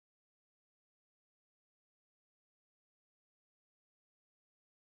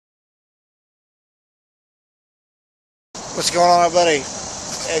What's going on, buddy?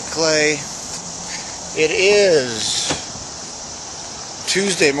 Ed Clay. It is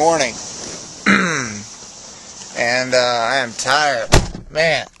Tuesday morning, and I am tired.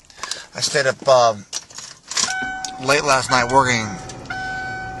 Man, I stayed up late last night working,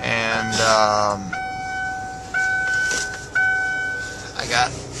 and I got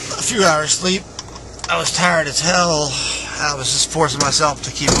a few hours sleep. I was tired as hell. I was just forcing myself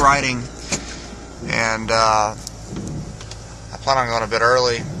to keep writing, and I plan on going a bit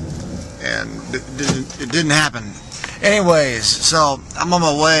early, and it didn't happen. Anyways, so I'm on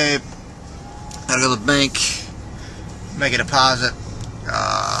my way. Gotta go to the bank, make a deposit.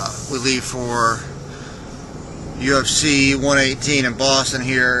 We leave for UFC 118 in Boston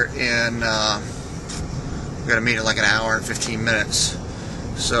here in, we got to meet in like an hour and 15 minutes.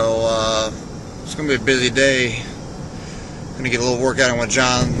 So it's going to be a busy day. Going to get a little workout in with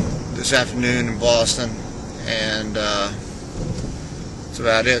John this afternoon in Boston, and that's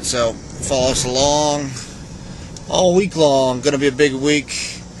about it. So follow us along all week long. Going to be a big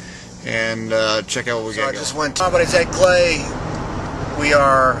week, and check out what we got. I just went to my buddy's Ed Clay. We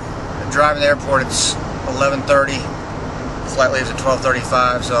are driving to the airport. It's 11:30. Flight leaves at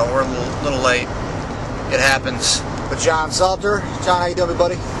 12:35, so we're a little late. It happens. But John Salter. John, how you doing,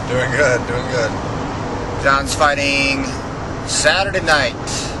 buddy? Doing good, doing good. John's fighting Saturday night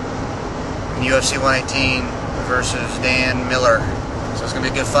in UFC 118 versus Dan Miller. So it's going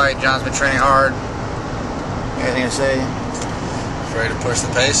to be a good fight. John's been training hard. Anything to say? Ready to push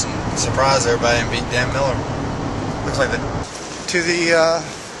the pace and surprise everybody and beat Dan Miller. Looks like to the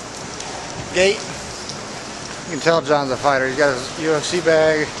gate. You can tell John's a fighter. He's got his UFC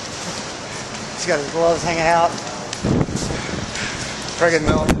bag. He's got his gloves hanging out. Friggin'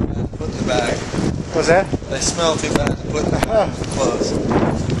 Miller. Put in the bag. What's that? They smell too bad to put in the clothes.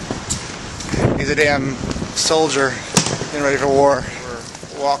 He's a damn soldier getting ready for war.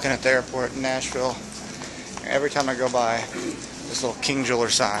 We're walking at the airport in Nashville. Every time I go by, this little King Jeweler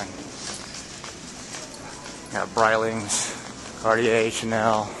sign. Got Breiling's, Cartier,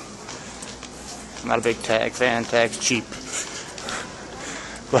 Chanel. I'm not a big fan. Tag's cheap.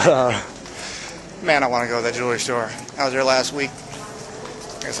 But man, I want to go to that jewelry store. I was there last week.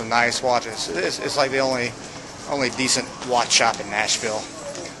 Got some nice watches. It's like the only decent watch shop in Nashville.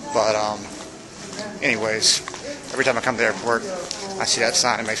 But anyways, every time I come to the airport, I see that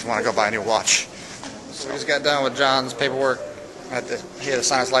sign. It makes me want to go buy a new watch. So we just got done with John's paperwork. He had to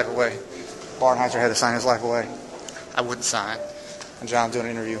sign his life away. Barnheiser had to sign his life away. I wouldn't sign. And John's doing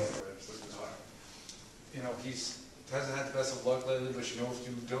an interview. You know, he hasn't had the best of luck lately, but you know, if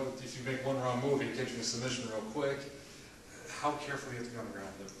you make one wrong move, he gets you a submission real quick. How careful do you have to be on the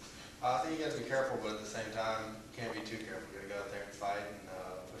ground, though? I think you have to be careful, but at the same time, you can't be too careful. You got to go out there and fight and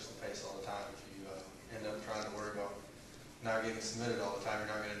push the pace all the time. If you end up trying to worry about not getting submitted all the time, you're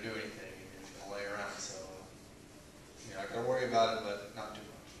not going to do anything. You're just going to lay around. So, you know, I got to worry about it, but not too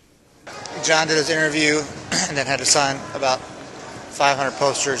much. John did his interview and then had to sign about 500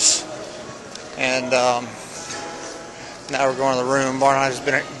 posters. And now we're going to the room. Barnheiser's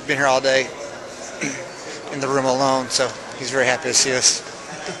been here all day in the room alone, so he's very happy to see us.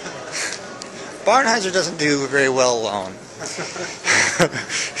 Barnheiser doesn't do very well alone.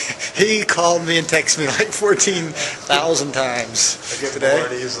 He called me and texted me like 14,000 times I get today.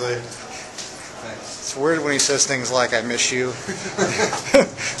 bored easily. It's weird when he says things like, "I miss you."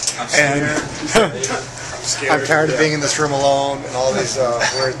 I'm scared. I'm tired of being in this room alone and all these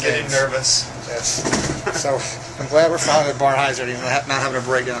weird Getting things. nervous. Yes. So I'm glad we're finally at Barnheiser and not having a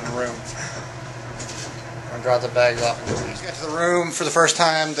breakdown in the room. I'm gonna drop the bags off. We just got to the room for the first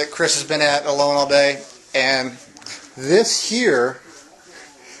time that Chris has been at alone all day, and this here,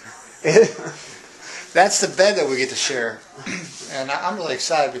 that's the bed that we get to share. And I'm really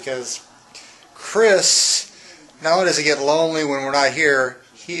excited because Chris, not only does he get lonely when we're not here,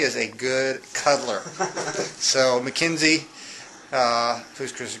 he is a good cuddler. So Mackenzie,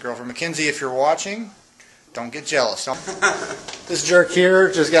 who's Chris's girlfriend, Mackenzie, if you're watching, don't get jealous. This jerk here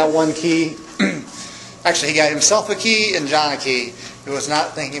just got one key. Actually, he got himself a key and John a key. He was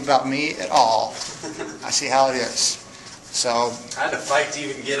not thinking about me at all. I see how it is. So I had to fight to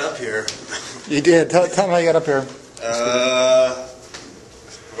even get up here. you did. Tell me how you got up here.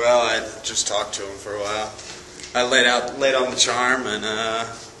 Well, I just talked to him for a while. I laid on the charm, and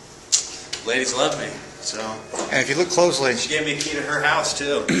ladies love me. So. And if you look closely, She gave me a key to her house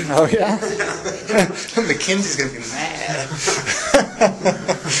too. oh yeah, Mackenzie's gonna be mad.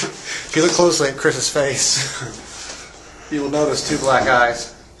 If you look closely at Chris's face, you will notice two black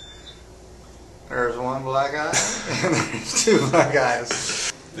eyes. There's one black eye, and there's two black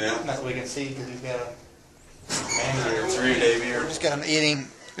eyes. Yeah. Not that we can see because he's got Beer, 3-day beer. Just got done eating.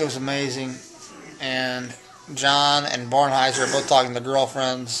 It was amazing. And John and Barnheiser are both talking to their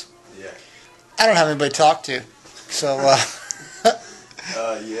girlfriends. Yeah. I don't have anybody to talk to. So,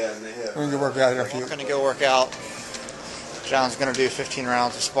 Yeah, and they have. we're going to work out here. We're going to go work out. John's going to do 15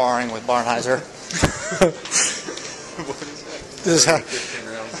 rounds of sparring with Barnheiser. This is how.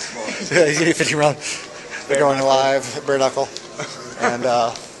 15 rounds of sparring. Yeah, he's going to do 15 rounds. They're going live, bare knuckle. And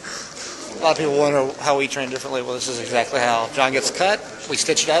a lot of people wonder how we train differently. Well, this is exactly how. John gets cut, we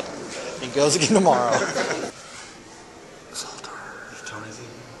stitch it up, he goes again tomorrow. Tony's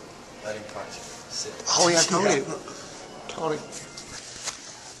eating. Let him punch. Sit. Oh, yeah, Tony. Tony.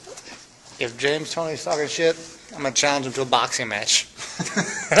 If James Tony's talking shit, I'm going to challenge him to a boxing match.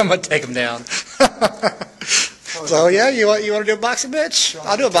 And I'm going to take him down. So, yeah, you want to do a boxing match?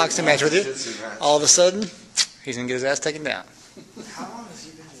 I'll do a boxing match with you. All of a sudden, he's going to get his ass taken down. How long has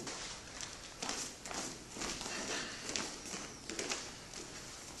he been?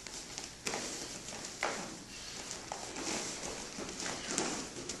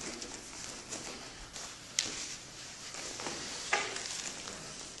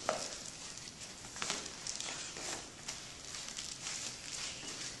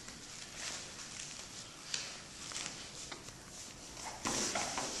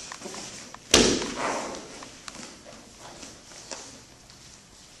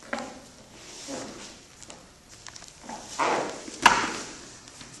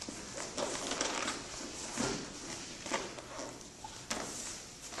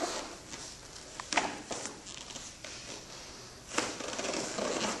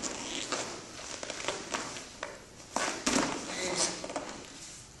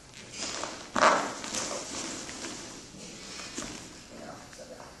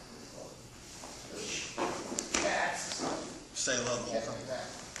 Say hello, Walter.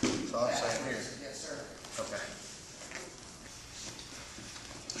 So I'm saying here. Yes, sir. Okay.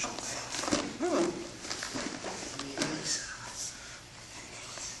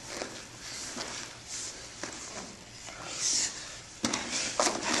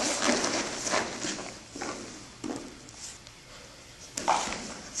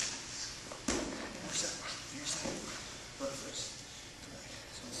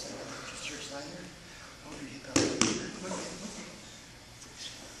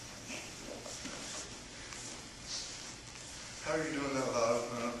 How are you doing that without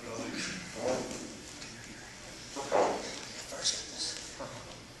opening up your legs?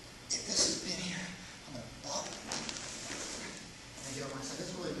 If this has been here, I'm going to bop it. And I get over and say, it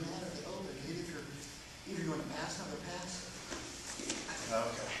doesn't really matter if they open. Even if you're going to pass, not going to pass.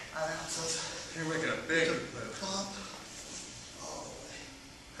 Okay. So You're making a big move. bump all the way.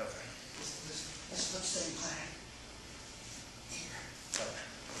 Okay. Let's stay planted. Here.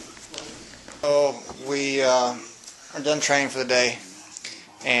 Oh, we are done training for the day,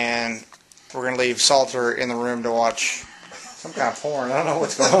 and we're going to leave Salter in the room to watch some kind of porn. I don't know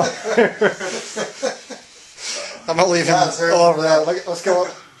what's going on. I'm going to leave him all over that. Let's go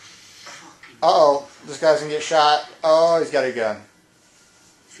up. Uh-oh, this guy's going to get shot. Oh, he's got a gun.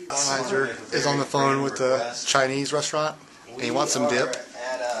 Barnheiser is on the phone with the Chinese restaurant, and he wants some dip.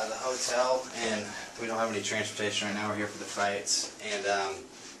 At the hotel, and we don't have any transportation right now. We're here for the fights, and I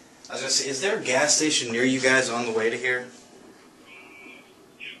was gonna say, is there a gas station near you guys on the way to here?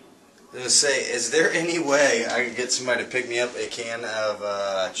 I was gonna say, is there any way I could get somebody to pick me up a can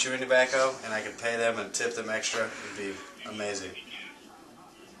of chewing tobacco, and I could pay them and tip them extra? It'd be amazing.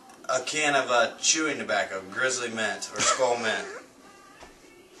 A can of chewing tobacco, Grizzly Mint or Skull Mint.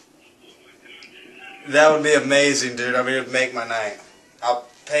 That would be amazing, dude. I mean, it'd make my night. I'll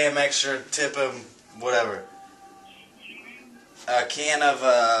pay him extra, tip him, whatever. A can of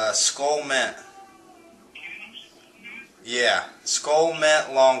Skull Mint. Yeah, Skull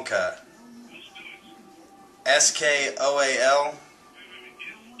Mint Long Cut. SKOAL.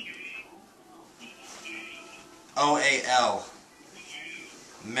 OAL.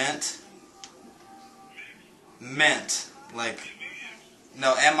 Mint. Mint. Like,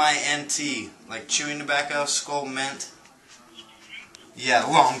 no, MINT. Like chewing tobacco, Skull Mint. Yeah,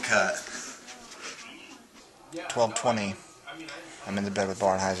 long cut. 12:20. I'm in the bed with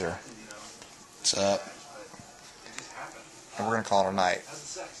Barnheiser. What's up? And we're going to call it a night.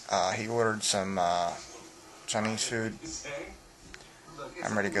 He ordered some Chinese food.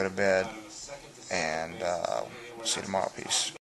 I'm ready to go to bed. And we'll see you tomorrow. Peace.